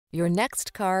Your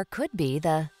next car could be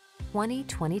the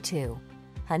 2022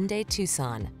 Hyundai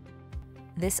Tucson.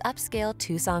 This upscale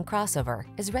Tucson crossover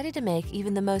is ready to make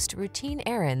even the most routine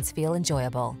errands feel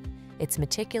enjoyable. Its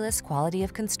meticulous quality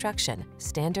of construction,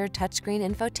 standard touchscreen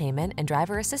infotainment and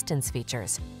driver assistance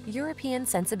features, European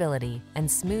sensibility, and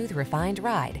smooth, refined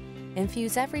ride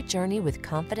infuse every journey with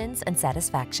confidence and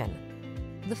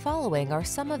satisfaction. The following are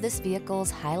some of this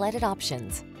vehicle's highlighted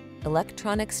options: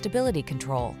 electronic stability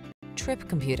control, trip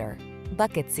computer,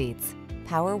 bucket seats,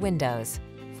 power windows,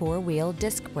 four-wheel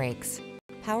disc brakes,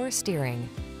 power steering.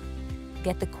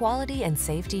 Get the quality and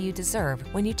safety you deserve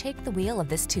when you take the wheel of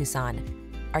this Tucson.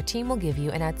 Our team will give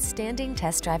you an outstanding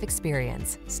test drive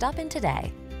experience. Stop in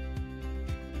today.